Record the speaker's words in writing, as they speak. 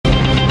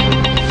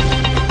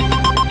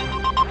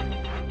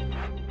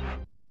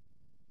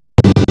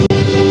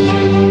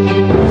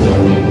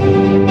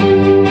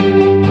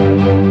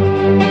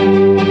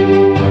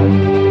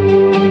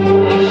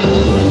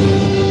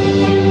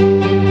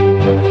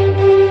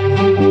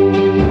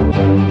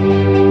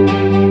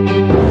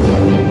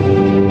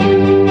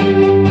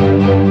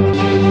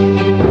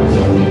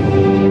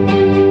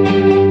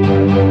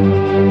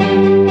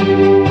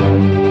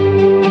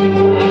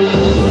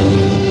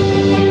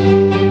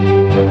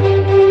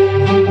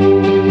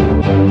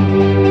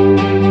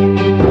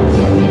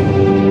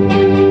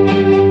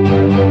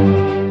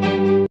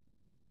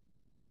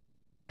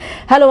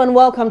Hello and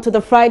welcome to the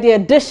Friday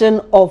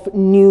edition of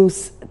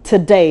News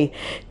Today.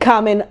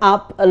 Coming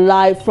up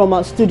live from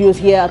our studios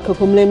here at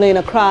Kokomlemle in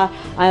Accra,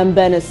 I am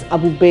Benis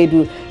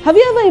Abubedu. Have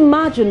you ever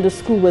imagined a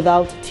school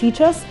without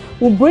teachers?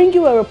 We'll bring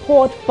you a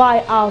report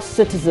by our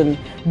citizen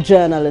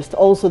journalist.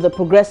 Also, the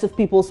Progressive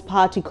People's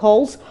Party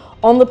calls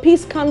on the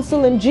Peace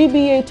Council and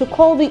GBA to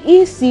call the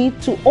EC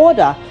to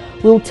order.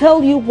 We'll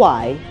tell you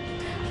why.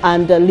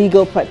 And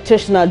legal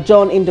practitioner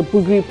John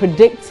Indabugri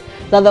predicts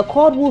that the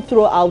court will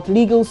throw out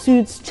legal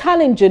suits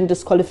challenging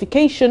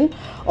disqualification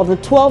of the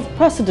 12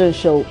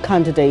 presidential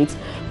candidates.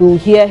 We'll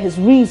hear his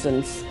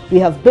reasons. We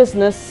have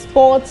business,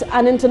 sports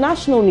and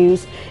international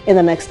news in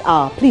the next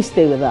hour. Please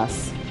stay with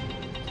us.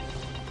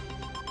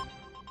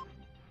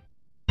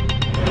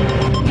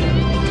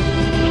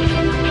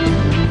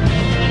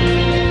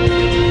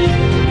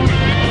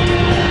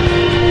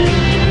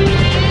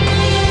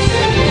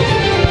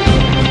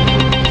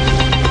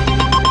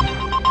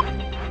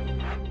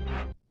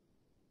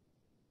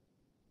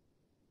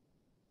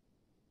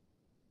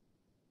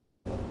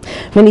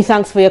 Many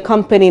thanks for your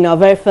company. In our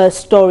very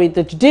first story,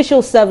 the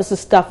Judicial Services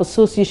Staff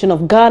Association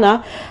of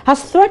Ghana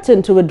has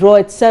threatened to withdraw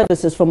its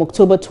services from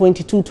October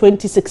 22,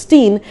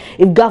 2016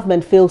 if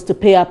government fails to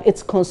pay up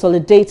its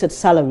consolidated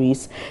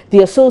salaries.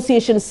 The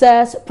association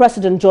says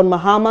President John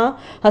Mahama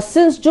has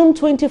since June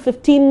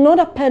 2015 not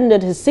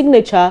appended his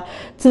signature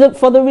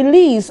for the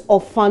release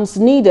of funds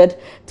needed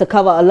to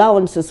cover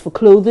allowances for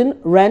clothing,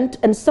 rent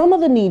and some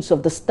of the needs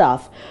of the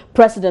staff.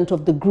 President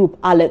of the group,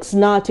 Alex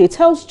Nate,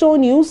 tells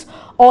JoyNews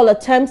all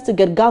attempts to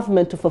get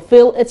government to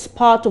fulfill its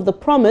part of the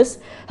promise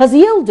has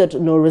yielded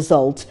no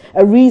result,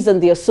 a reason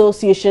the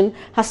association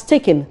has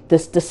taken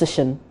this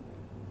decision.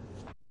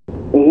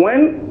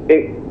 When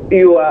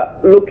you are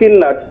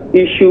looking at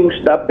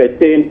issues that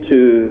pertain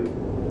to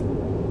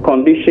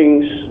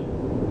conditions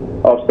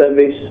of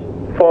service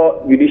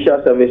for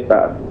judicial service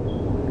staff,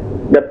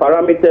 the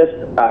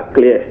parameters are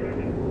clear.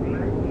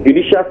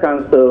 Judicial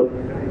Council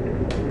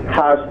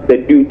has the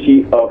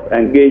duty of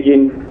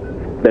engaging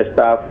the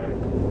staff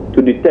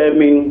to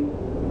determine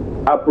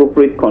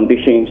appropriate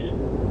conditions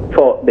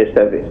for the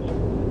service.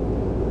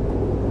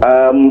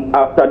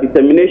 After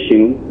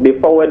determination, they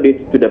forward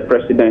it to the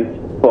President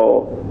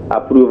for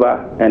approval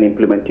and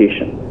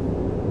implementation.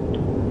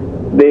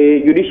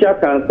 The Judicial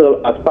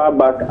Council, as far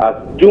back as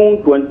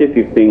June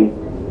 2015,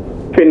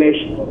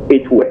 finished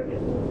its work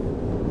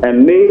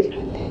and made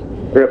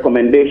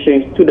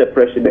recommendations to the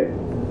President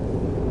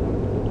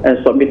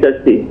and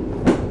submitted it.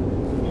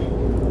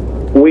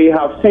 We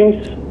have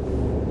since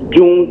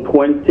June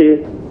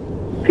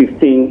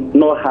 2015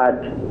 not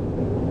had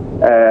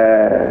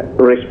a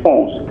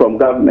response from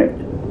government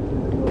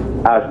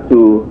as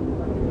to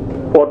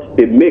what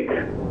they make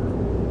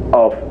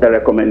of the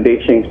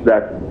recommendations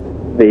that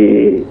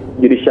the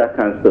Judicial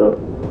Council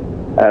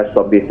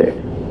submitted.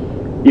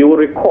 You will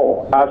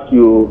recall, as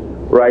you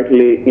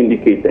rightly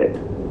indicated,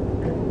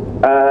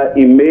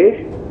 in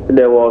May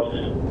there was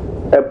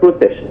a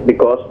protest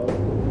because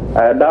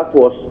that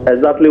was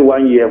exactly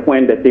 1 year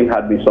when the thing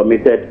had been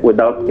submitted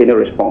without any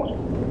response.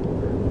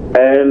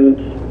 And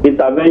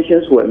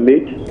interventions were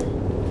made.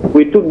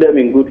 We took them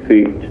in good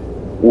faith.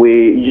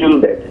 We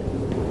yielded,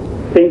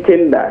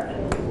 thinking that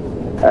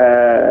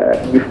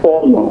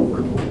before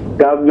long,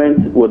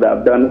 government would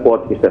have done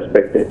what is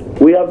expected.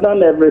 We have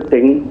done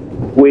everything.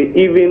 We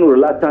even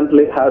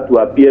reluctantly had to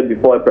appear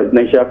before a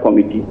presidential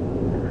committee.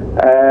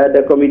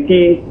 The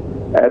committee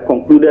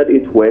concluded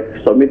its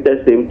work,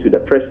 submitted same to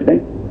the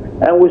President,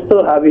 and we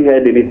still haven't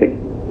heard anything.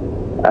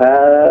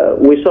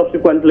 We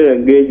subsequently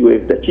engaged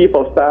with the Chief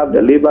of Staff,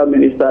 the Labor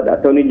Minister, the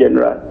Attorney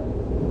General,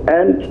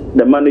 and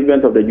the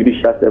management of the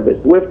Judicial Service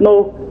with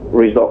no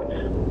results.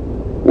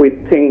 We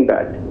think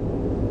that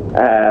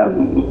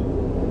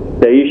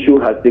the issue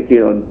has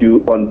taken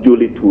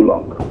unduly too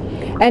long.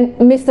 And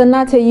Mr.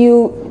 Nate,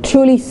 you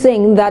truly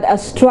think that a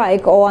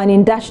strike or an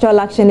industrial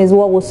action is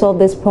what will solve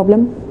this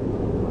problem?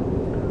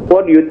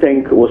 What do you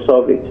think will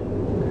solve it?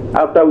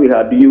 After we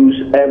had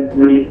used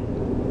every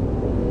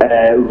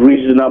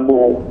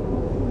reasonable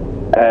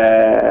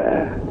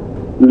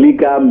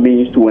legal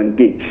means to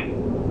engage.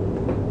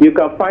 You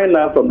can find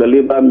out from the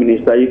Labor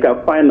Minister, you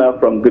can find out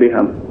from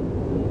Graham.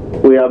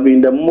 We have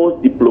been the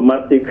most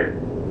diplomatic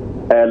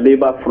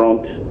labor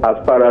front as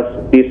far as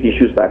these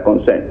issues are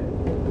concerned.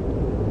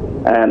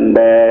 And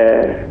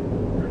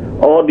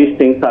all these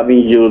things have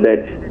been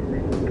yielded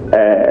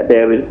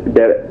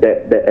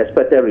the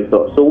expected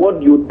results. So what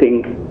do you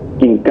think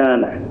in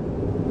Ghana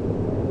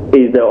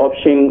is the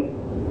option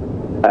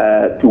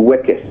to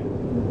workers?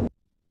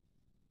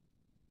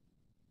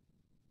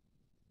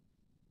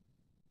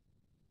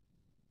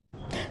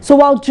 So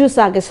while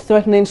JUSAG is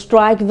threatening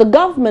strike, the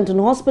Government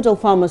and Hospital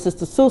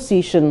Pharmacists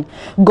Association,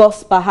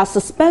 GOSPA, has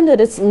suspended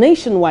its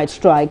nationwide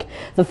strike.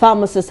 The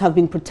pharmacists have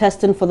been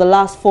protesting for the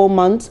last 4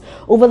 months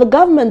over the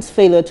government's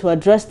failure to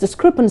address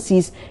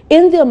discrepancies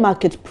in their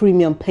market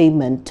premium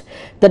payment.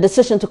 The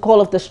decision to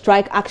call off the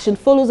strike action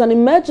follows an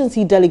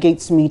emergency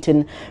delegates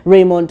meeting.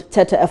 Raymond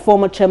Tete, a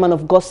former chairman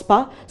of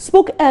GOSPA,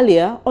 spoke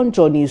earlier on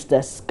JoyNews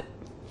Desk.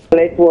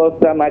 It was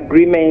an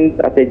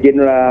agreement at a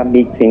general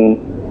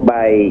meeting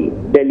by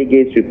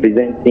delegates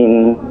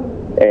representing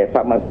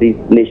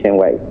pharmacists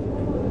nationwide.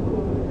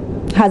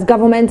 Has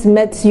government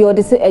met your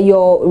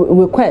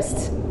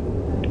request?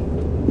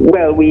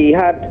 Well, we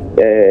had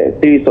a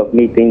series of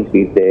meetings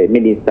with the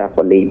Minister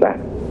for Labor,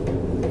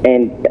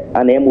 and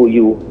an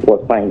MOU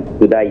was signed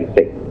to that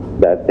effect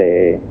that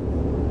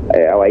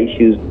our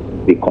issues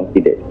be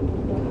considered.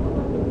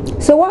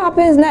 So what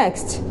happens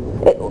next?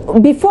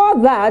 Before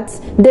that,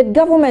 did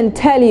government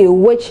tell you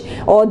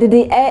or did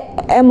the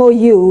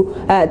MOU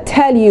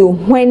tell you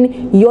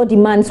when your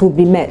demands would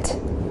be met?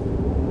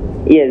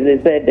 Yes, they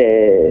said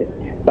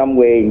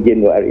somewhere in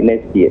January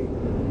next year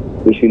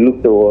we should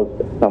look towards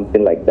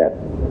something like that.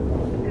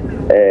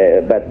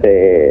 But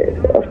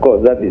of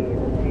course, that is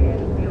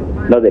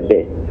not the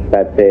best.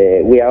 But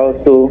we are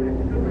also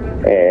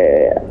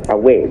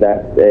aware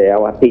that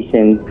our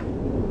patients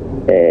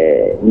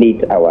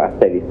need our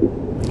services.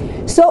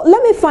 So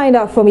let me find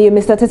out from you,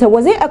 Mr. Tete,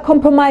 was it a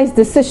compromise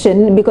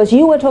decision? Because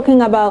you were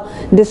talking about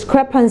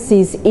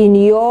discrepancies in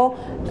your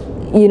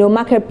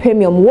market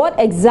premium. What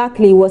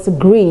exactly was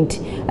agreed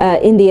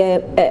in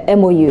the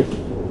MOU?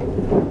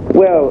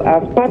 Well,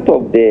 as part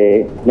of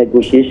the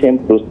negotiation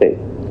process,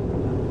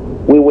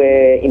 we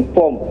were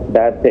informed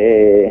that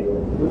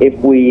if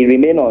we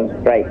remain on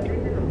strike,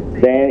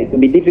 then it will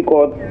be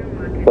difficult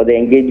for the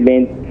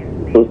engagement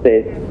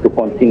process to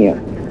continue.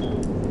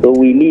 So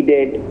we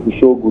needed to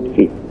show good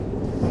faith.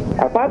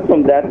 Apart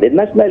from that, the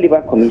National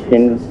Labour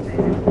Commission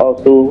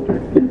also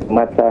took the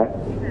matter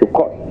to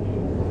court,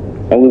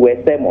 and we were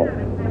summoned.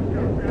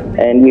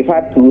 And we've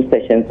had 2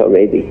 sessions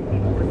already.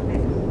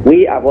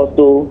 We have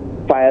also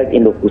filed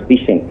in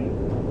opposition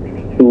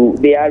to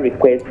their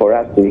request for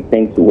us to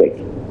return to work.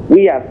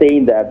 We are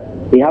saying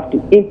that they have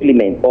to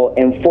implement or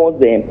enforce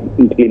the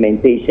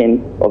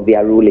implementation of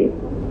their ruling.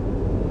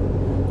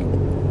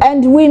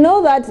 And we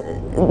know that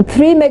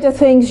 3 major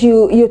things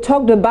you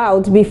talked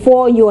about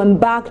before you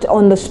embarked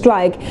on the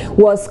strike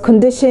was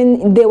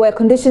there were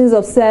conditions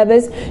of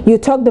service. You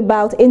talked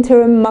about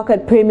interim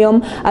market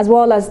premium as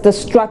well as the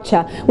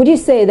structure. Would you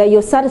say that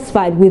you're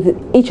satisfied with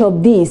each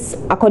of these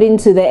according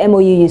to the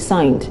MOU you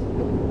signed?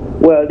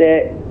 Well,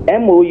 the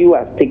MOU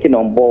has taken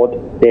on board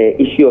the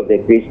issue of the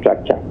grade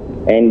structure,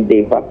 and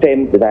they've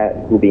affirmed that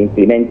it will be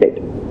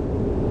implemented,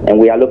 and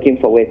we are looking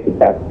forward to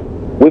that.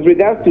 With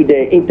regards to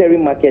the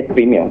interim market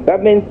premium,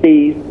 government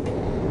says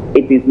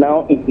it is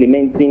now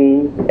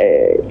implementing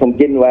from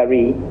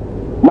January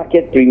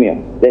market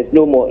premium. There's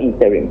no more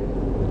interim,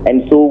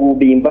 and so we'll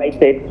be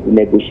invited to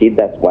negotiate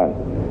that one.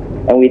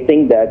 And we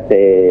think that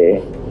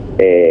it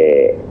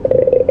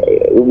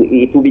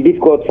will be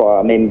difficult for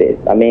our members.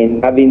 I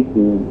mean, having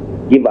to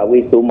give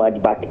away so much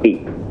back pay.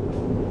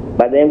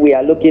 But then we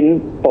are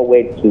looking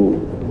forward to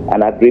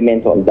an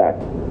agreement on that.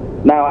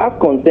 Now, as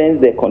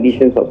concerns the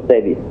conditions of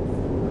service,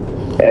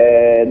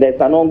 there's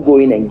an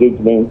ongoing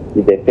engagement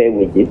with the fair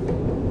wages.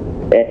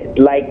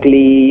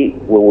 Likely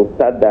we will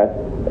start that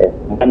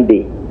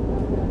Monday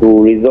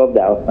to resolve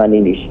the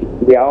outstanding issue.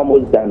 We are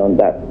almost done on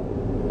that.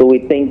 So we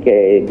think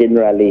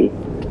generally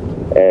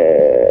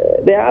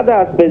there are other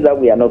aspects that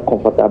we are not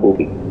comfortable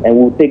with, and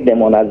we'll take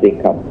them on as they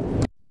come.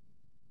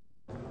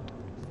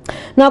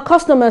 Now,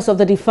 customers of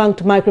the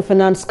defunct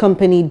microfinance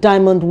company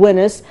Diamond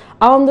Winners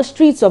are on the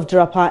streets of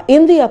Jarapa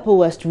in the Upper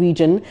West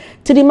region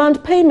to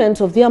demand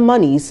payment of their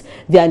monies.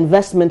 Their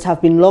investments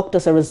have been locked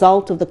as a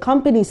result of the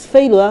company's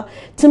failure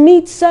to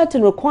meet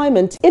certain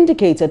requirements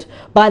indicated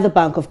by the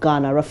Bank of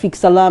Ghana. Rafiq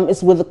Salam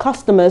is with the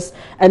customers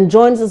and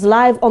joins us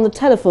live on the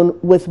telephone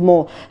with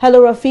more.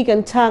 Hello, Rafiq,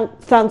 and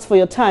thanks for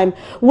your time.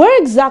 Where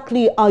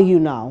exactly are you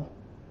now?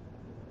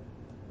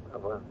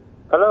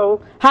 Hello.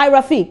 Hi,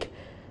 Rafiq.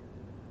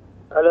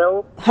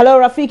 Hello. Hello,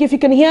 Rafiq. If you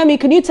can hear me,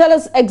 can you tell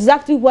us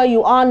exactly where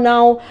you are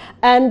now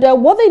and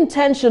what the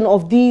intention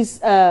of these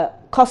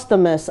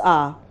customers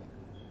are?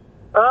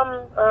 We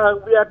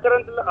are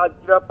currently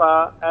at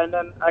Jarapa, and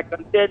then I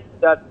can tell you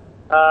that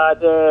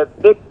the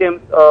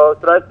victims, or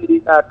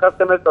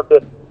customers of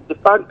the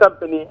defunct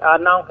company, are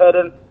now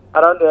heading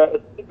around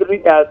the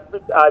street at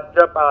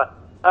Jarapa.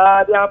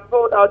 They have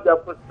told out their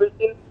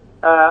frustration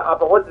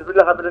about what is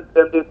really happening to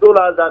them. They told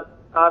us that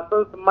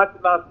since March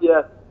last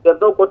year, they have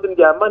not gotten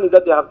their money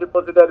that they have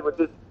deposited with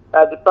this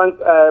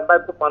defunct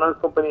microfinance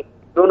company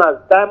known as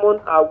Diamond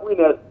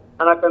Winners.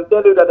 And I can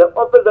tell you that the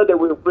office that they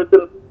were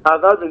operating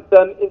has now been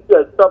turned into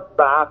a shop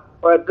bar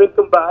or a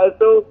drinking bar. And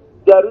so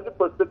they are really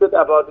frustrated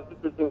about the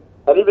situation.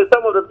 And even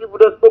some of the people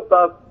that spoke to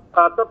us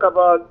talk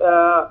about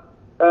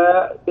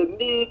the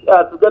need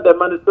to get the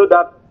money so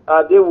that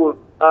they will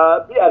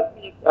be at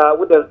peace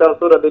with themselves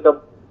so that they can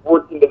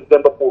vote in the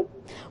December poll.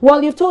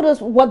 Well, you've told us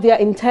what their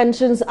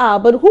intentions are,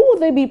 but who will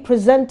they be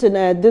presenting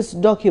this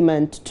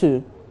document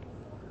to?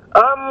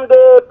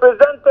 They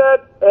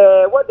presented,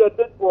 what they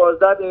did was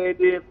that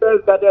they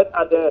first gathered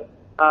at the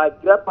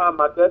Jarapa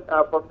market.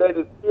 From there,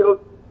 they still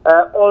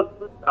all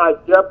stood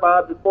at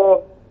Jarapa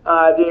before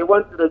they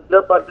went to the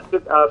Jarapa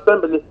District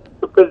Assembly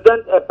to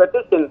present a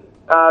petition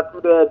to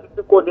the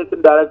District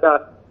Coordinating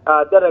Director,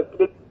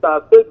 Director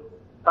State.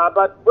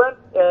 But when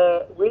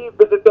we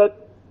visited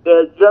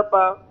the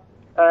Japa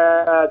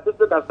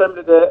District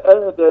Assembly,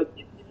 the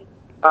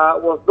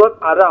GP was not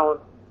around,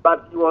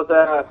 but he was.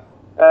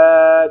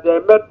 They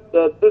met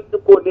the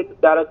district coordinator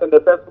director and the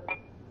person,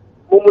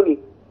 Mumuni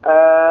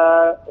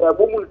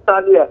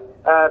Sania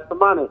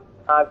Sumane.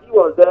 He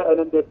was there, and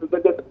then they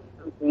presented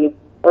to him.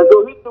 And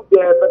so he took the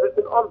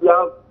petition on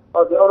behalf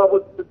of the Honorable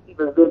Chief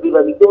Imam,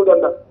 and he told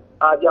them that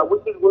their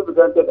wishes will be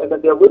granted, and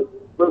then they were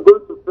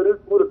going to finish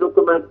through the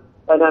document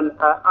and then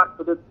act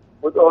with it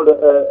with all the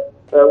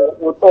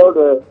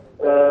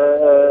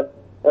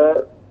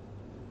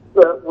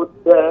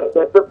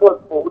purpose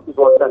for which it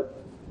was done.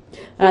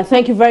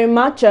 Thank you very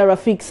much,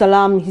 Rafiq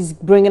Salam. He's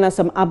bringing us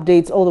some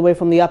updates all the way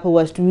from the Upper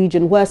West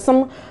region, where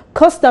some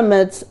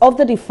customers of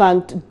the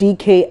defunct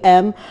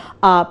DKM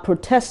are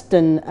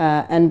protesting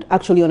and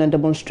actually on a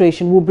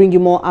demonstration. We'll bring you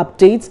more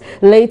updates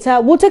later.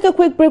 We'll take a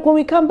quick break. When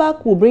we come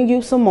back, we'll bring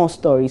you some more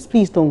stories.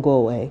 Please don't go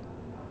away.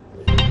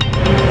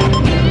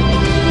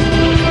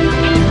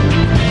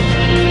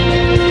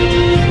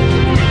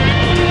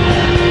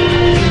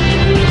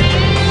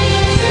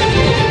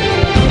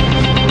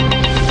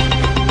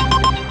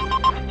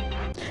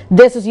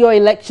 This is your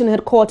election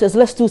headquarters.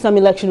 Let's do some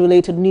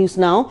election-related news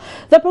now.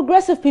 The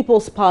Progressive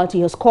People's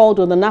Party has called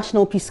on the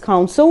National Peace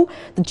Council,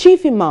 the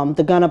Chief Imam,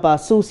 the Ghana Bar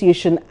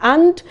Association,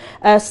 and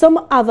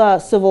some other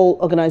civil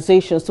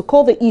organizations to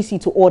call the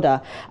EC to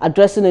order.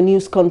 Addressing a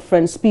news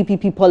conference,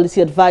 PPP policy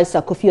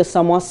advisor Kofi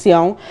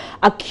Asamoah-Siang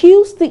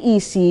accused the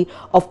EC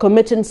of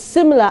committing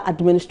similar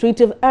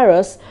administrative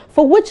errors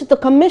for which the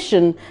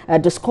Commission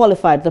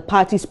disqualified the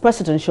party's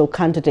presidential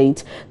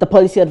candidate. The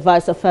policy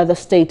advisor further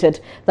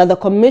stated that the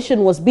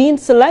Commission was being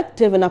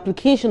selective in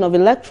application of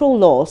electoral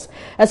laws,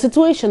 a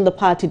situation the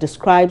party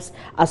describes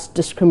as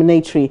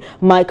discriminatory.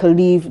 Michael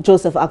Leave,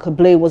 Joseph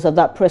Akablay was at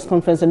that press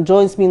conference and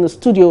joins me in the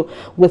studio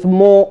with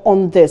more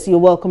on this. You're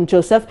welcome,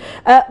 Joseph.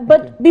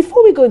 But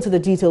before we go into the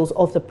details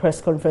of the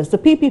press conference, the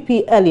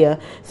PPP earlier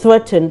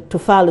threatened to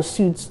file a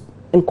suit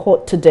in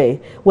court today.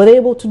 Were they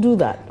able to do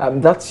that?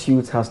 That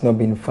suit has not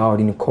been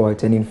filed in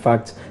court, and in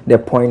fact the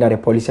point that the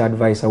policy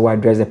advisor who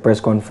addressed the press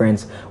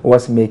conference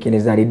was making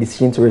is that a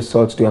decision to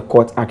resort to a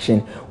court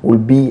action will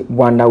be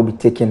one that will be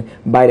taken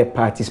by the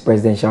party's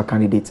presidential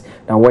candidate.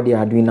 Now what they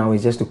are doing now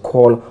is just to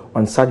call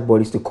on such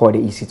bodies to call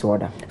the EC to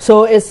order.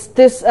 So is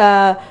this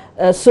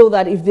so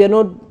that if they're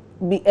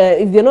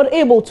not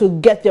able to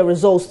get their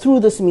results through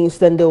this means,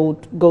 then they will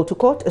go to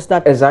court? Is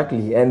that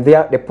exactly? And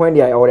the point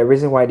they are, or the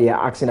reason why they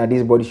are asking that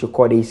these bodies should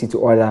call the EC to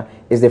order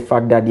is the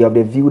fact that they have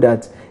the view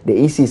that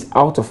the EC is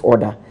out of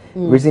order.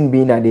 Reason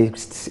being that they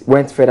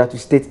went further to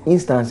state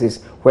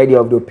instances where they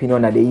have the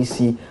opinion that the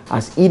EC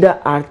has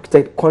either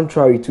acted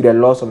contrary to the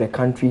laws of the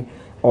country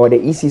or the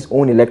EC's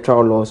own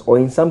electoral laws, or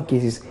in some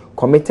cases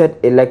committed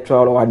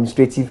electoral or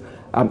administrative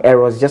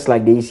errors, just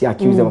like the EC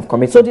accused them of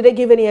committing. So did they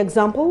give any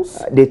examples?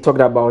 They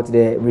talked about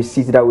the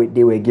receipt that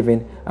they were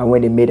given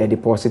when they made a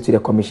deposit to the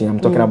commission.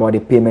 I'm talking about the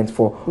payment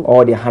for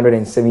all the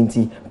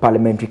 170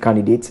 parliamentary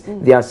candidates.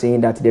 They are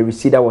saying that the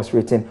receipt that was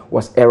written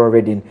was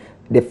error-ridden.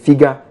 The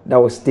figure that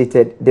was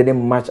stated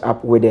didn't match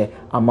up with the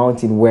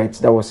amount in words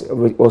that was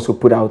also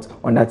put out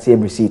on that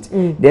same receipt.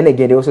 Then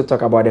again, they also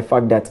talk about the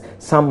fact that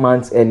some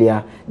months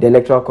earlier, the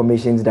Electoral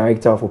Commission's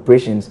Director of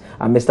Operations,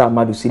 Mr.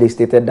 Amadou Sile,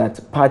 stated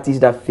that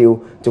parties that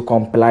fail to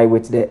comply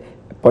with the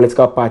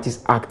Political Parties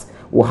Act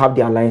will have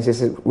their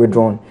alliances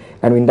withdrawn.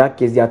 And in that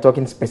case, they are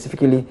talking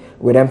specifically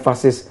with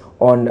emphasis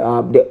on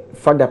the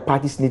fact that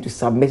parties need to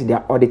submit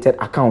their audited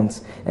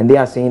accounts, and they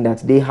are saying that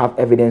they have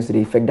evidence to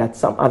the effect that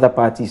some other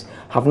parties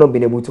have not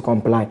been able to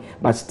comply,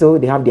 but still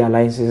they have their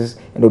alliances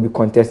and will be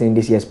contesting in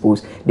this year's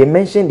polls. They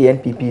mentioned the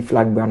NPP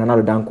flag bearer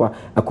Nana Dankwa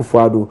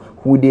Akufo-Addo,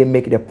 who they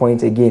make the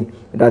point again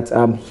that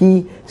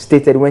he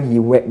stated when he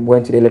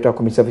went to the Electoral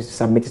Commission office to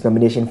submit his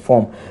nomination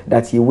form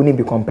that he wouldn't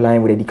be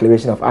complying with the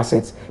declaration of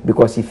assets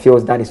because he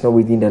feels that is not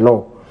within the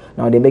law.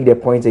 Now they make the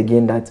point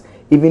again that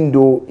even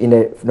though in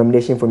the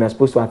nomination form you are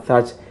supposed to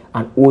attach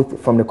an oath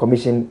from the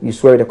commission, you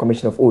swear the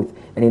commission of oath,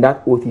 and in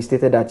that oath he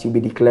stated that you'll be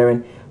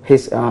declaring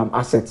his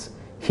assets.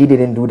 He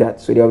didn't do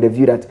that, so they have the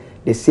view that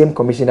the same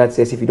commission that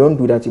says if you don't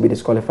do that you'll be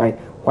disqualified,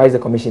 why is the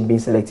commission being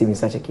selective in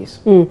such a case?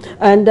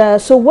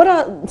 And so what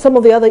are some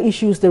of the other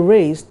issues they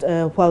raised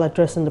while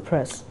addressing the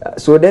press?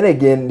 So then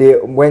again, they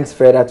went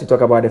further to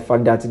talk about the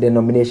fact that the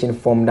nomination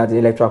form that the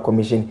Electoral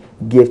Commission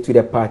gave to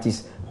the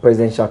party's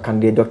presidential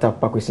candidate, Dr.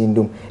 Pakwesi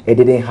Ndum, it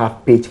didn't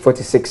have page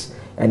 46,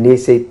 and they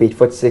say page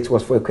 46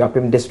 was for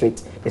Akuapem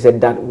district. They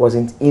said that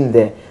wasn't in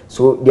there.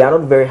 So they are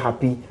not very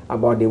happy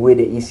about the way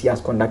the EC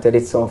has conducted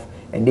itself,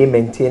 and they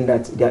maintain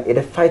that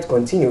the fight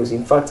continues.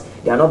 In fact,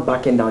 they are not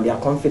backing down. They are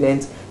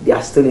confident they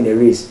are still in the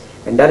race,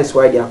 and that is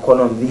why they are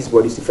calling on these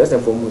bodies to first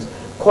and foremost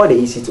call the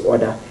EC to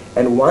order.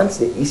 And once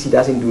the EC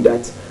doesn't do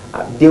that,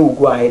 they will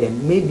go ahead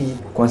and maybe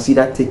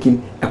consider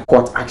taking a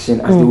court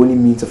action as the only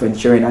means of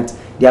ensuring that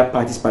their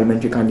party's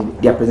parliamentary candidate,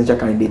 their presidential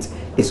candidate,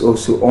 is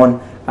also on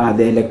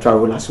the electoral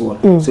roll as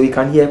well. So you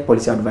can hear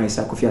policy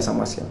advisor Kofi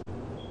Asamoah-Siang.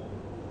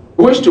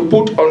 We wish to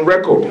put on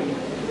record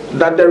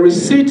that the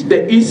receipt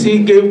the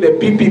EC gave the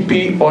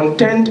PPP on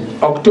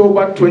 10th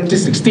October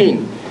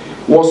 2016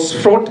 was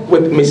fraught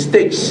with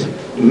mistakes,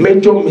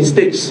 major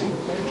mistakes.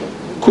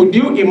 Could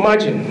you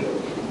imagine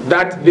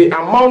that the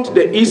amount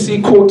the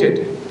EC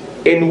quoted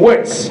in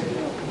words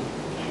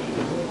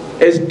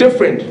is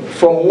different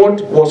from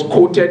what was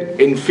quoted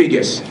in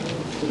figures?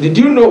 Did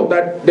you know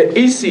that the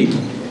EC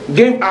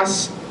gave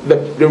us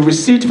the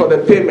receipt for the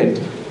payment,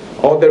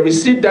 or the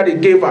receipt that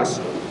it gave us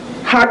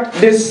had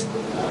this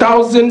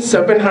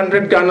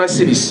 1,700 Ghana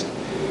cedis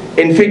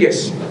in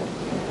figures,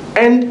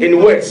 and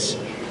in words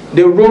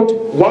they wrote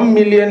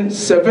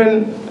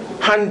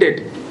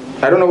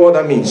 1,700,000. I don't know what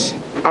that means.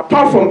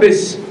 Apart from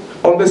this,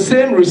 on the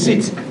same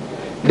receipt,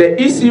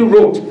 the EC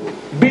wrote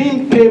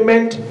being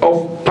payment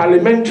of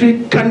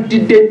parliamentary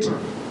candidate,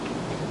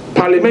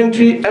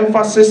 parliamentary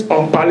emphasis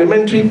on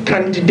parliamentary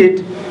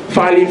candidate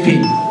filing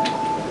fee,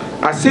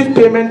 as if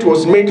payment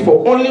was made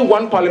for only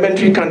one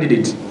parliamentary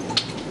candidate.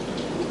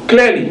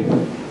 Clearly,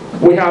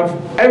 we have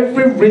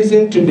every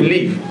reason to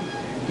believe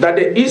that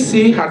the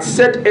EC had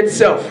set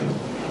itself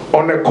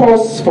on a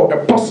course for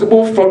a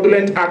possible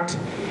fraudulent act,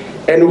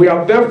 and we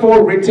have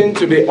therefore written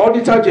to the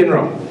Auditor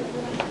General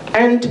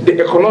and the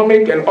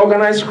Economic and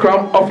Organized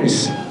Crime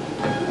Office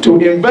to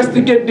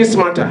investigate this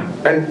matter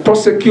and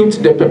prosecute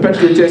the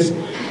perpetrators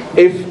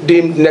if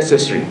deemed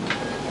necessary.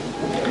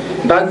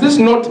 Does this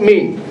not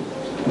mean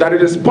that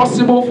it is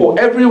possible for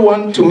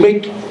everyone to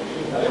make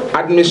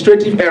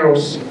administrative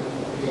errors?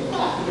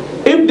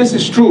 If this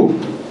is true,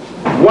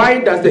 why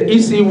does the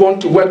EC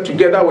want to work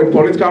together with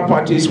political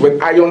parties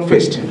with iron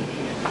fist?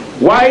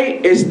 Why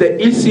is the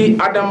EC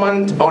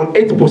adamant on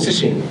its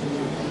position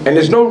and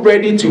is not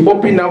ready to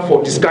open up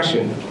for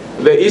discussion?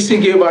 The EC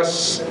gave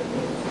us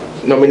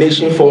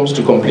nomination forms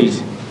to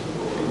complete.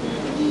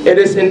 It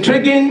is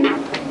intriguing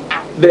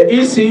the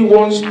EC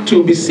wants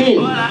to be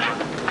seen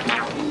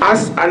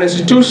as an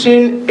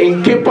institution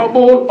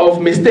incapable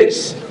of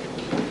mistakes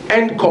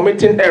and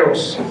committing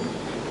errors,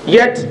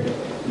 yet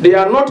they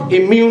are not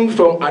immune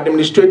from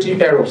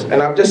administrative errors,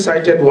 and I've just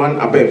cited one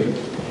above.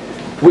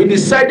 We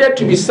decided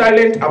to be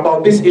silent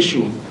about this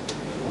issue,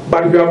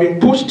 but we have been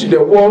pushed to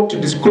the wall to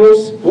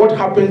disclose what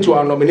happened to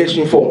our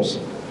nomination forms.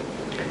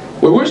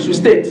 We wish to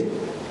state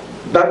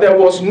that there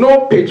was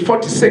no page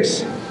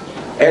 46,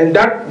 and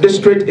that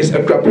district is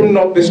Akrapim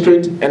North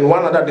District and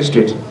one other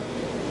district,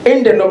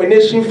 in the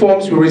nomination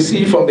forms we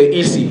received from the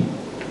EC.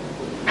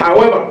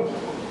 However,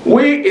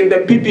 we in the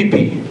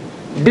PPP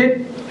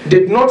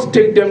did not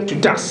take them to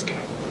task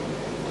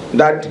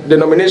that the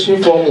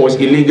nomination form was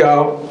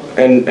illegal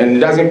and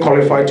doesn't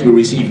qualify to be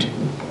received.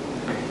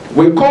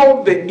 We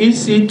called the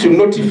EC to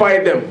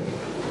notify them,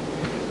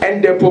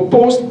 and they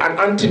proposed an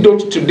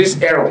antidote to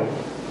this error.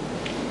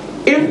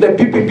 If the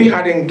PPP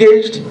had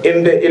engaged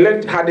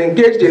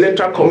the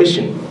Electoral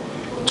Commission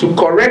to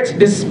correct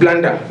this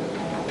blunder,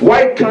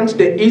 why can't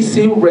the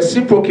EC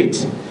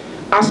reciprocate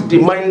as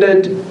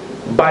demanded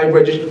by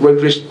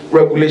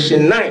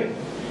Regulation 9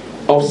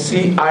 of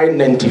CI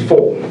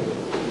 94?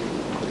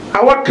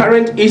 Our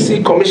current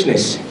EC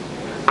commissioners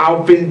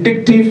are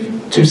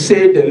vindictive, to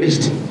say the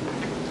least.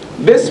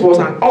 This was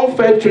an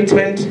unfair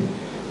treatment,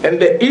 and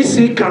the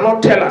EC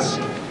cannot tell us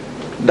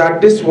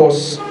that this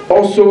was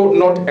also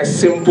not a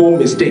simple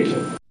mistake.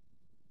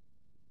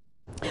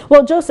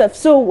 Well, Joseph,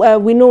 so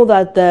we know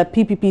that the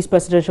PPP's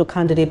presidential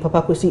candidate,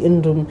 Papa Kwesi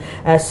Ndum,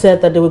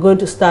 said that they were going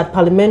to start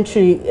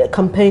parliamentary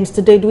campaigns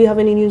today. Do we have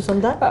any news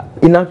on that?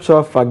 In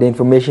actual fact, the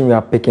information we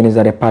are picking is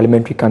that the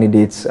parliamentary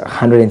candidates,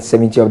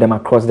 170 of them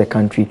across the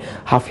country,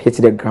 have hit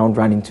the ground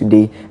running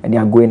today, and they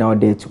are going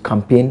out there to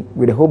campaign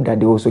with the hope that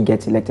they also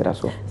get elected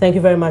as well. Thank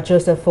you very much,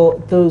 Joseph,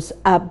 for those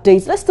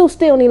updates. Let's still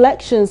stay on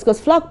elections, because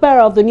flag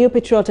bearer of the New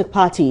Patriotic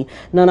Party,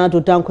 Nana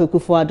Addo Dankwa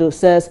Akufo-Addo,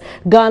 says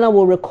Ghana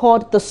will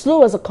record the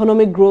slowest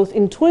economic growth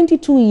in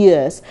 22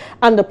 years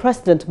under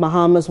President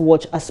Mahama's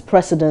watch as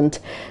president.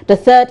 The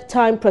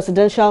third-time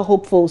presidential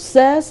hopeful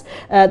says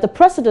the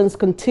president's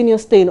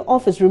continuous stay in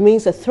office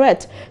remains a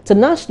threat to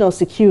national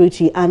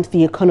security and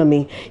the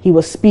economy. He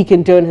was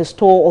speaking during his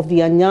tour of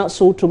the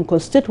Anya-Soltum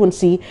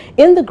constituency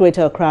in the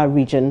Greater Accra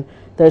region.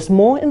 There's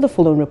more in the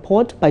following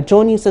report by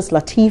JoyNews'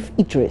 Latif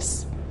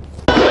Idris.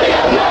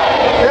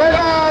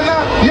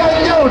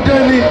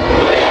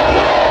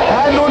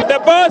 The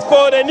bus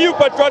for the New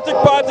Patriotic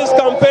Party's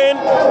campaign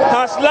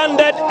has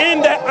landed in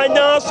the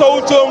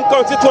Anya-Soltum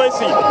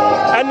constituency,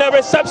 and the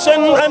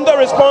reception and the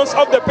response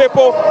of the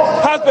people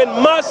has been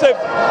massive,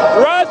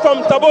 right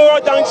from Tabora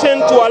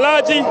Junction to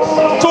Alaji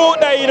to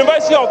the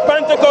University of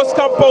Pentecost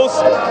campus.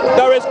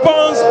 The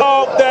response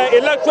of the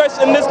electors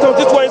in this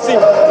constituency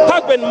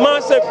has been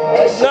massive.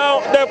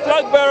 Now, the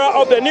flag bearer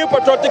of the New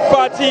Patriotic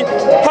Party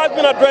has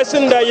been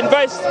addressing the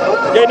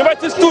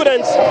university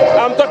students.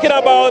 I'm talking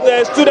about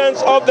the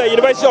students of the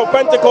University of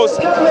Pentecost,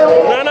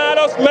 Nana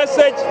Addo's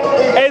message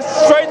is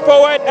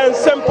straightforward and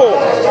simple,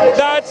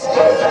 that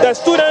the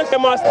students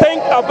must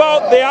think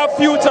about their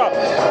future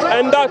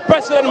and that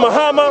President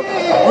Mahama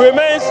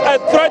remains a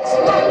threat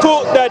to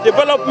the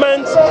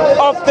development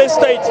of this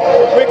state.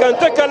 We can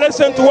take a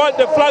listen to what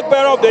the flag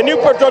bearer of the New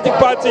Patriotic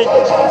Party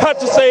had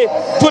to say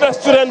to the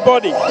student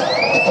body.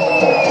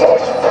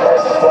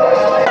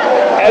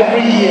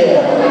 Every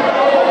year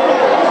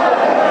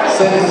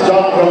since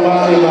John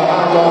Dramani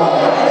Mahama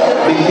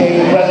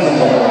became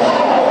president,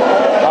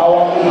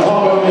 our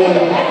economy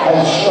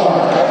has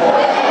shrunk.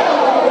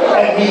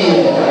 Every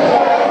year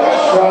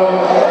shrunk.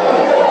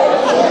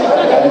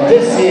 And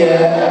this year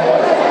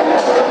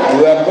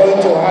we are going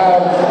to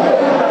have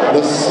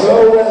the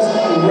slowest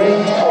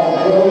rate of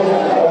growth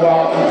of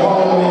our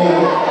economy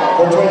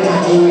for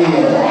 22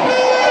 years.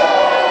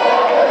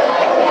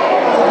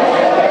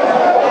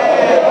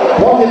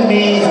 What it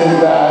means is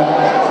that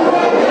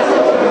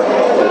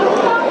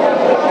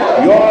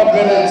your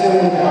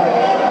ability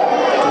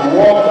to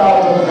walk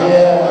out of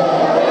here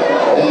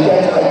and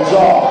get a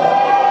job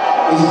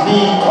is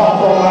being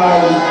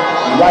compromised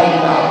right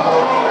now.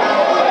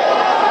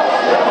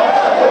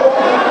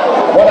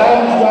 What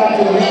I'm trying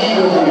to leave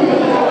with you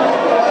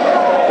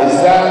is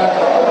that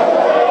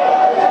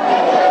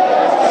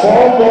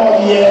 4 more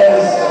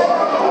years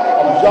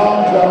of John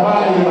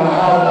Dramani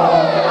Mahama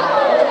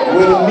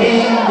will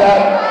mean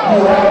that you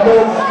have no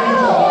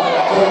future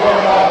to go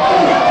back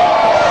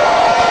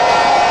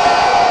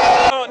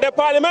to. The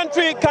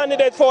parliamentary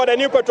candidate for the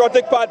New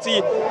Patriotic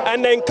Party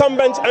and the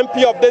incumbent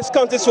MP of this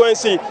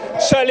constituency,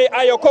 Shirley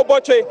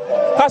Ayokoboche,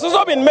 has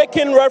also been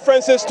making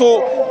references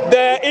to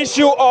the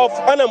issue of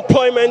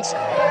unemployment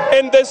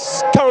in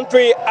this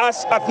country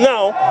as of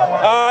now.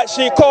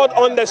 She called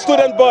on the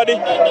student body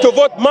to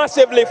vote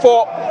massively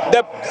for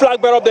the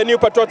flag bearer of the New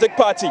Patriotic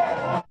Party.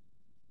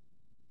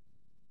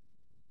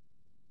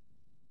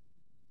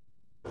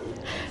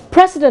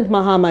 President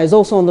Mahama is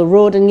also on the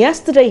road, and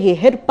yesterday he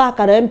hit back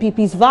at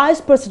MPP's vice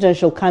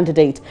presidential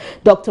candidate,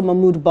 Dr.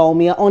 Mahmoud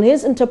Bawumia, on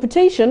his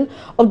interpretation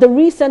of the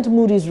recent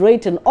Moody's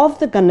rating of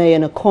the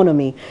Ghanaian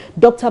economy.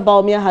 Dr.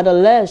 Bawumia had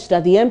alleged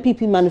that the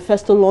MPP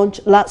manifesto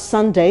launched last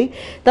Sunday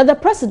that the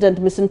president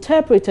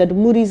misinterpreted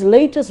Moody's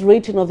latest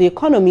rating of the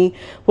economy,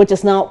 which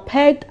is now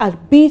pegged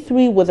at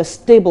B3 with a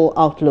stable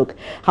outlook.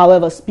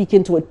 However,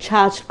 speaking to a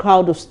charged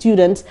crowd of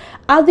students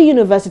at the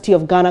University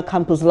of Ghana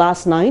campus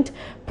last night,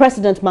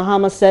 President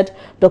Mahama said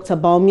Dr.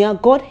 Bawumia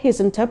got his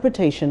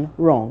interpretation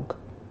wrong.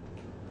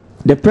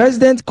 The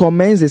president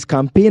commenced his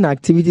campaign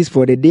activities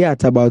for the day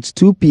at about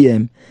 2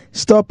 p.m.,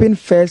 stopping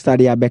first at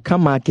the Abeka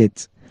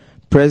market.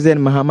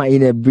 President Mahama,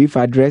 in a brief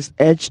address,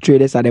 urged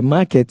traders at the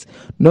market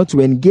not to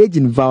engage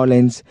in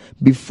violence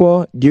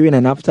before, during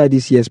and after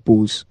this year's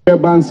polls. We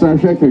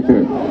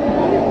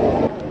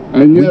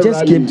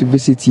just came to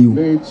visit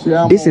you.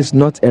 This is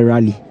not a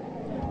rally.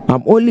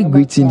 I'm only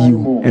greeting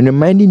you and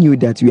reminding you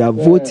that we are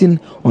voting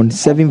on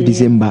 7th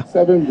December.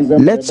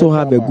 Let's all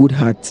have a good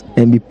heart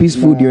and be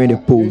peaceful during the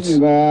polls.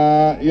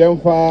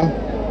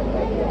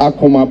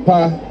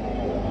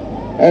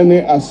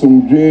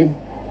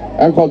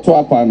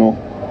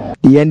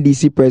 The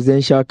NDC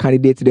presidential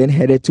candidate then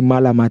headed to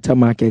Malamata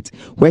Market,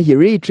 where he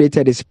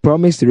reiterated his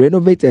promise to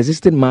renovate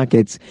existing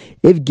markets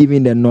if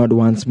given the nod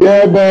once more.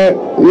 We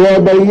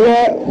are going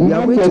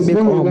to make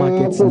all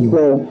markets new.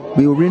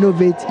 We will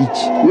renovate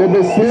each.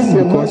 This is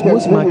because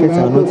most markets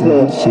are not in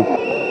good shape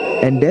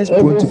and they're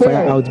prone to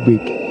fire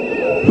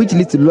outbreak, which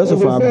leads to loss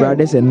of our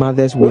brothers and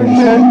mothers' world.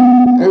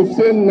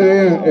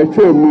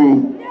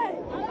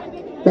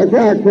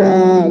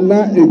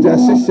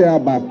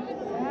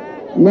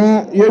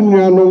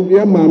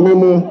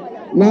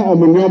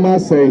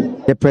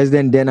 The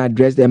president then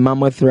addressed a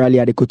mammoth rally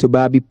at the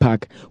Kotobabi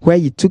Park, where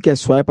he took a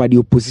swipe at the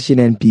opposition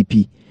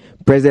MPP.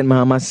 President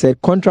Mahama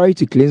said, contrary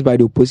to claims by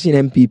the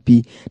opposition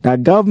MPP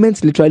that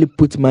governments literally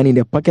put money in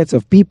the pockets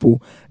of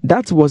people,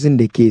 that wasn't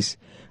the case.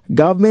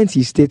 Governments,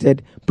 he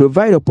stated,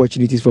 provide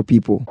opportunities for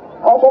people.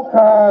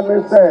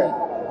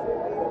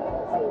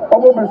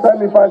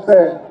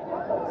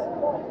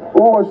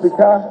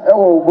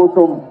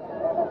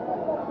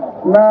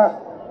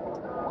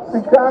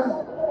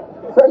 Sika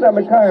said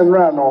America and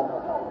Rano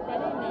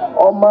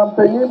or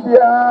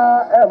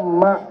Mampenia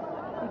Emma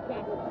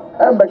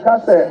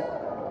Embekase.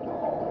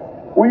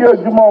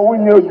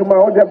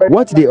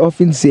 What they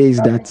often say is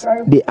that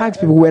they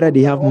ask people whether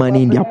they have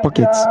money in their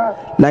pockets.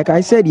 Like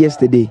I said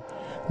yesterday,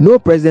 no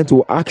president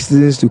will ask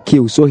citizens to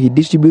kill, so he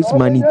distributes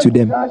money to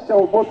them.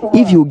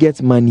 If you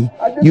get money,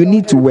 you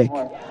need to work.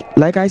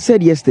 Like I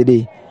said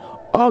yesterday,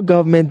 all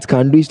government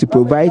can do is to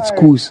provide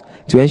schools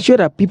to ensure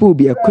that people will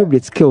be equipped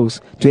with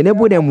skills to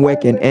enable them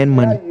work and earn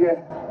money.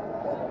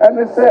 And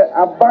they say,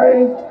 I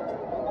buy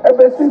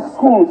ABC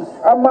schools,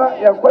 ama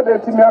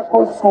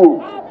yakwade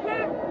school.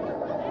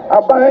 I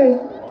buy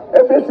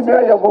ABC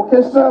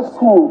vocational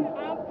school,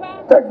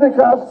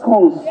 technical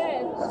schools,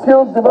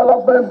 skills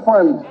development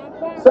fund.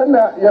 Send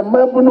ya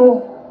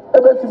mabunu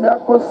ABC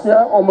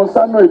sia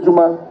omosano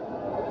ejuma.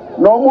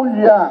 No mu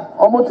ya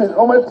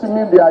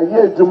omotimi dia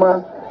ye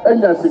ejuma.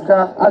 enya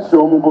sika ahye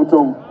omo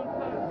botom.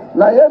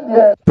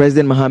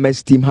 President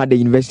Mahamad's team had the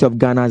University of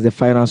Ghana as the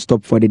final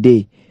stop for the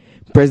day.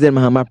 President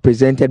Mahama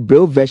presented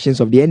braille versions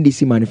of the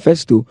NDC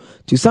manifesto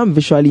to some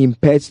visually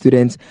impaired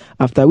students,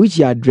 after which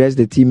he addressed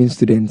the teaming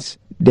students.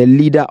 The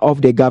leader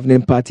of the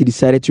governing party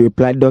decided to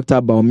reply to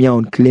Dr. Baumia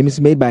on claims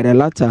made by the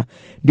latter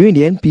during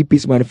the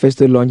NPP's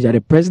manifesto launch that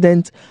the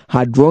president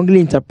had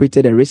wrongly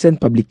interpreted a recent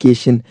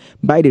publication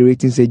by the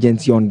ratings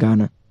agency on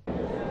Ghana.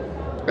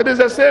 It is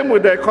the same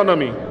with the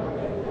economy.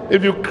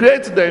 If you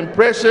create the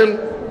impression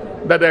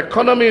that the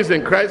economy is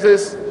in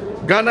crisis,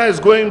 Ghana is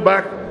going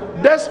back,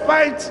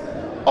 despite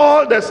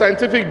all the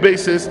scientific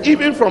basis,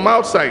 even from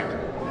outside,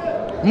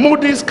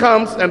 Moody's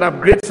comes and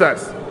upgrades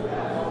us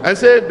and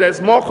say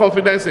there's more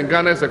confidence in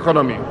Ghana's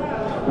economy.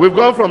 We've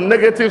gone from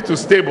negative to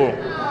stable.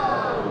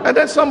 And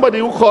then somebody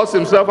who calls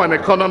himself an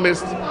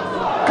economist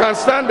can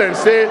stand and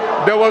say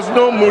there was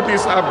no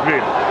Moody's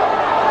upgrade.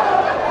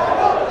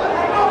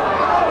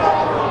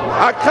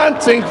 I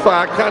can't think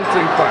far, I can't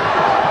think far.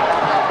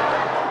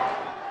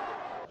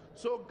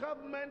 So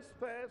government's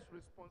first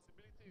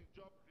responsibility is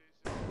job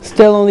creation.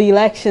 Still on the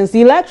elections,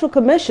 the Electoral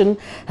Commission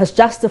has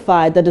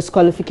justified the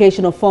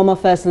disqualification of former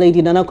First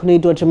Lady Nana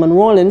Akufo-Addo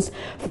Rawlings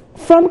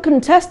from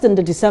contesting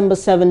the December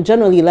 7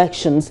 general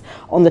elections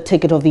on the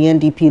ticket of the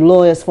NDP.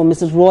 Lawyers for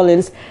Mrs.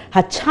 Rawlings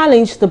had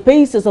challenged the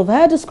basis of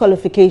her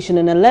disqualification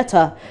in a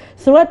letter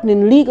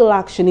threatening legal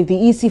action if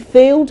the EC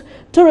failed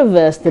to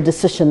reverse the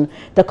decision.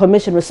 The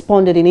Commission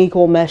responded in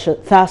equal measure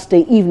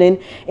Thursday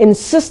evening,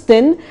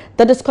 insisting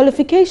that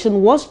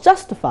disqualification was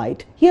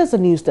justified. Here's a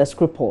News Desk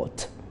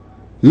report.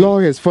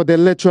 Lawyers for the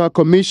Electoral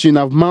Commission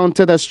have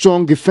mounted a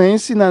strong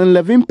defense in an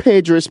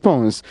 11-page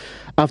response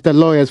after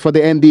lawyers for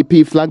the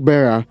NDP flag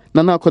bearer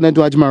Nana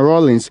Akufo-Addo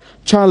Rawlings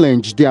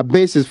challenged their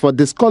basis for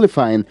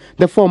disqualifying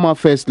the former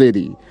First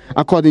Lady.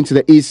 According to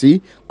the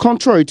EC,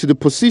 contrary to the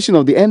position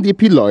of the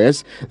NDP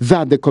lawyers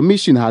that the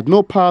Commission had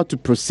no power to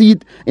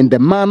proceed in the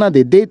manner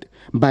they did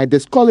by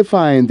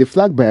disqualifying the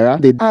flag bearer,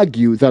 they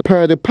argue that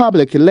per the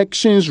Public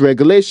Elections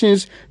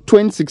Regulations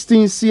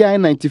 2016 CI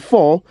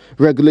 94,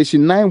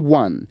 Regulation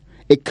 9.1,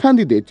 a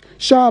candidate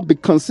shall be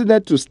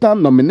considered to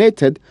stand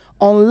nominated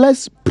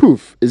unless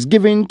proof is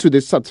given to the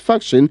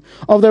satisfaction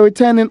of the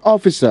returning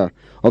officer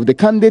of the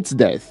candidate's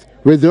death,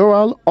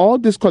 withdrawal or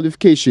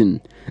disqualification,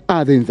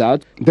 adding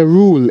that the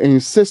rule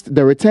insists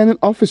the returning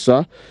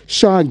officer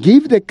shall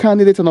give the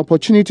candidate an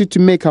opportunity to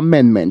make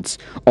amendments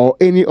or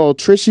any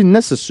alteration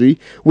necessary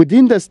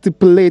within the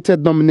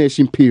stipulated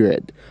nomination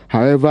period.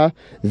 However,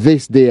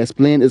 this, they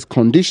explain, is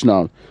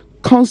conditional,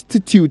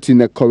 constituting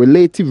a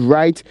correlative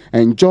right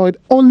enjoyed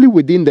only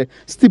within the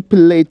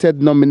stipulated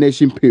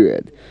nomination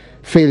period.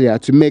 Failure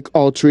to make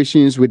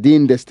alterations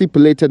within the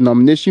stipulated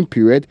nomination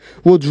period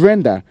would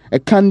render a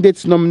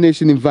candidate's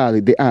nomination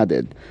invalid, they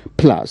added.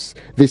 Plus,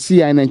 the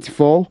CI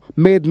 94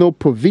 made no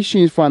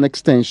provisions for an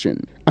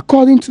extension.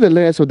 According to the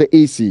lawyers of the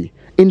AC,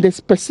 in the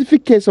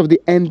specific case of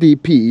the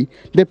NDP,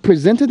 they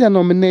presented their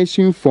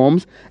nomination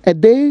forms a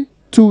day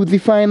to the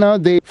final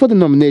day for the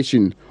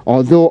nomination,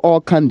 although all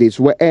candidates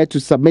were urged to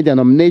submit their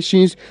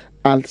nominations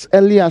as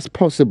early as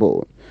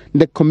possible.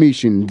 The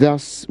Commission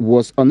thus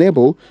was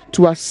unable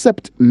to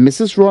accept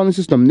Mrs.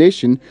 Rawlings'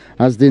 nomination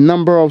as the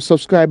number of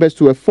subscribers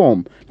to a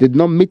form did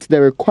not meet the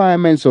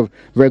requirements of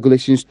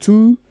Regulations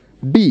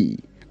 2B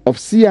of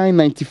CI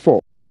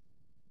 94.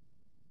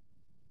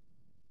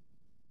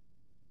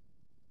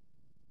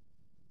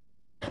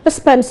 Let's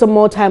spend some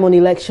more time on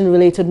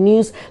election-related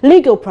news.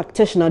 Legal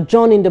practitioner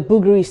John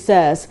Indabugiri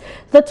says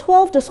the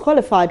 12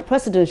 disqualified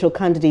presidential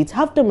candidates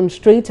have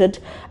demonstrated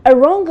a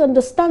wrong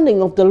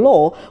understanding of the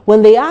law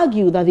when they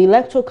argue that the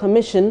Electoral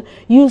Commission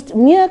used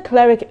mere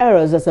cleric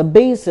errors as a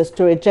basis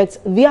to reject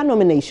their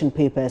nomination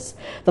papers.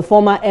 The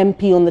former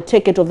MP on the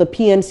ticket of the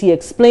PNC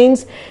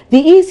explains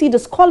the EC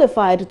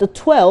disqualified the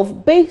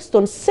 12 based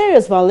on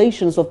serious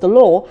violations of the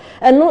law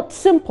and not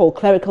simple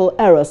clerical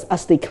errors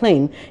as they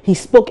claim. He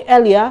spoke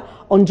earlier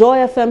on Joy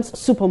FM's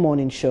Super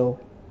Morning Show.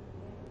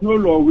 No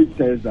law which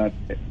says that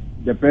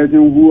the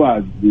person who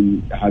has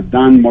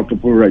done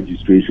multiple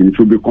registration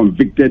should be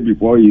convicted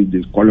before he is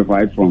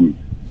disqualified from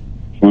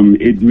doing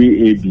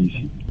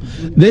ABC.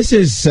 This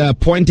is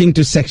pointing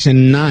to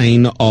Section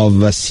 9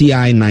 of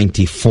CI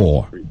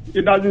 94.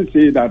 It doesn't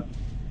say that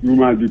you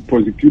must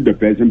prosecute the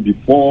person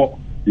before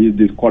he is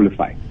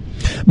disqualified.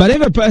 But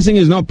if a person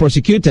is not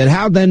prosecuted,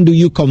 how then do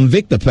you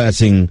convict the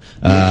person?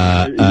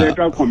 The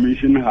Electoral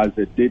Commission has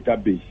a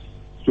database,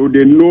 so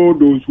they know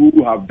those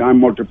who have done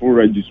multiple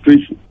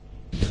registration.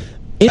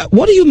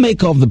 What do you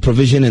make of the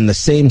provision in the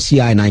same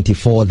CI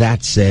 94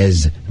 that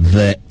says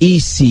the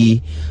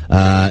EC,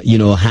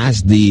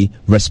 has the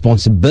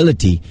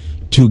responsibility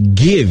to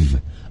give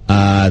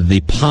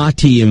the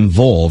party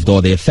involved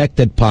or the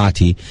affected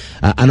party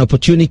an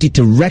opportunity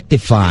to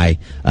rectify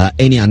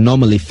any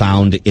anomaly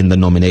found in the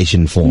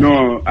nomination form?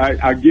 No,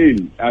 I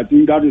think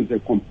that is a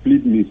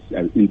complete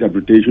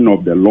misinterpretation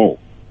of the law.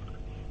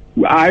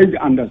 I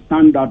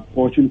understand that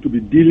portion to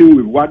be dealing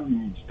with what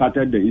you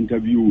started the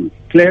interview with,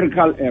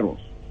 clerical errors.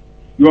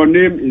 Your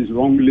name is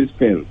wrongly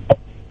spelled.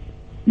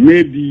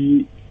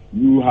 Maybe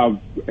you have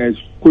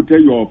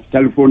quoted your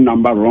telephone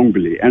number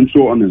wrongly, and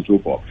so on and so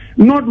forth.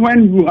 Not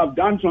when you have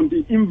done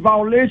something in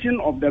violation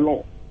of the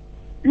law.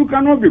 You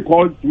cannot be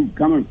called to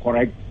come and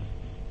correct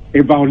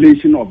a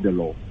violation of the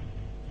law.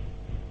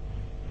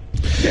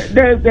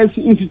 There's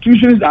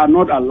institutions that are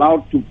not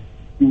allowed to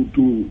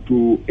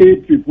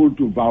aid people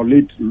to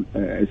violate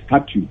a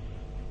statute.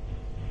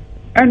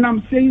 And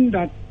I'm saying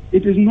that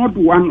it is not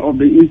one of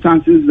the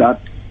instances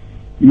that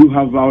you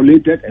have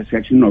violated a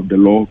section of the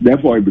law,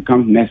 therefore it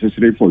becomes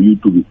necessary for you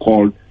to be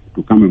called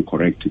to come and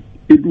correct it.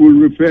 It will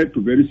refer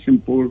to very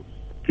simple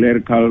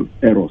clerical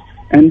errors.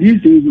 And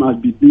these things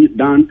must be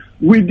done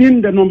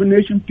within the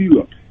nomination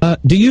period.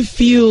 Do you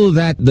feel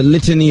that the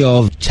litany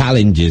of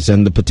challenges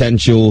and the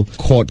potential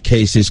court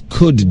cases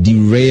could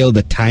derail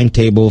the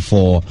timetable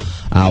for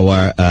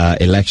our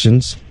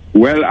elections?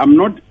 Well, I'm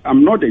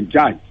not a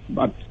judge,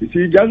 but you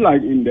see, just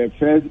like in the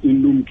first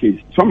Indum case,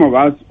 some of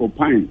us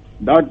opine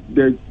that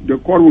the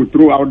court will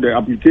throw out the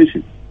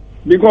application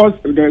because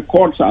the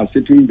courts are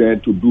sitting there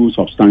to do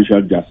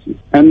substantial justice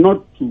and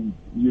not to,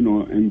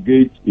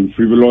 engage in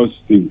frivolous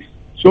things.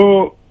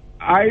 So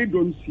I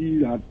don't see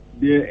that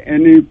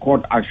any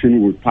court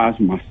action will pass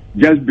muster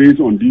just based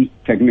on this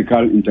technical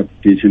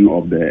interpretation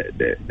of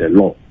the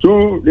law.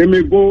 So they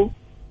may go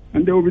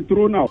and they will be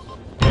thrown out.